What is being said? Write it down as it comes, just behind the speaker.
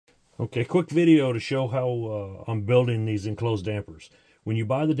Okay, quick video to show how I'm building these enclosed dampers. When you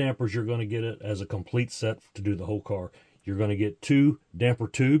buy the dampers, you're going to get it as a complete set to do the whole car. You're going to get 2 damper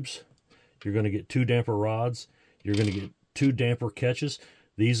tubes. You're going to get 2 damper rods. You're going to get 2 damper catches.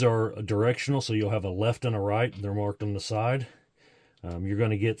 These are directional, so you'll have a left and a right. They're marked on the side. You're going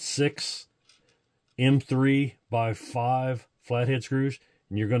to get 6 M3 by 5 flathead screws,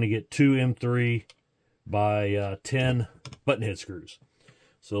 and you're going to get 2 M3 by 10 button head screws.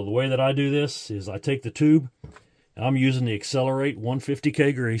 So the way that I do this is I take the tube, and I'm using the Accelerate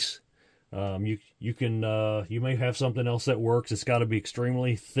 150K grease. You may have something else that works. It's got to be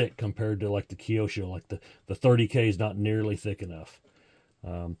extremely thick compared to like the Kyosho. Like the 30K is not nearly thick enough.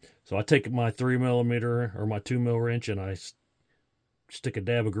 So I take my 3mm or my 2mm wrench, and I stick a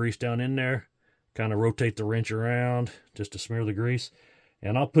dab of grease down in there, kind of rotate the wrench around just to smear the grease,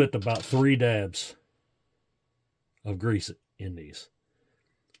 and I'll put about 3 dabs of grease in these.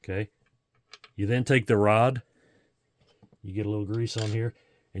 Okay, you then take the rod, you get a little grease on here,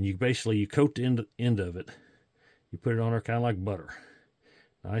 and you coat the end of it. You put it on there kind of like butter,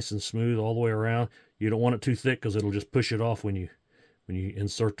 nice and smooth all the way around. You don't want it too thick because it'll just push it off when you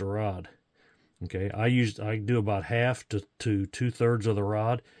insert the rod. Okay, I do about half to 2/3 of the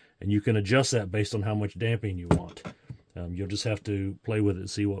rod, and you can adjust that based on how much damping you want. You'll just have to play with it and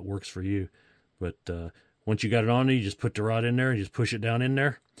see what works for you. But once you got it on there, you just put the rod in there and just push it down in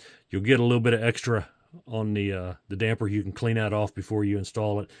there. You'll get a little bit of extra on the damper. You can clean that off before you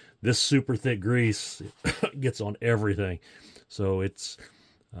install it. This super thick grease gets on everything. So it's,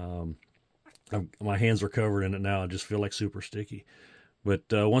 my hands are covered in it now. I just feel like super sticky. But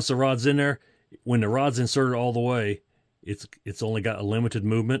once the rod's in there, when the rod's inserted all the way, it's only got a limited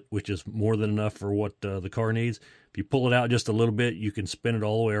movement, which is more than enough for what the car needs. If you pull it out just a little bit, you can spin it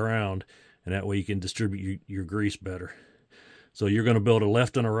all the way around, and that way you can distribute your grease better. So you're going to build a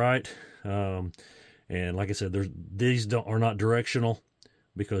left and a right, and like I said, these are not directional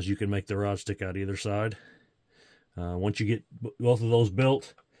because you can make the rod stick out either side. Once you get both of those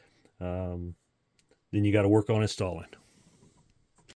built, then you got to work on installing.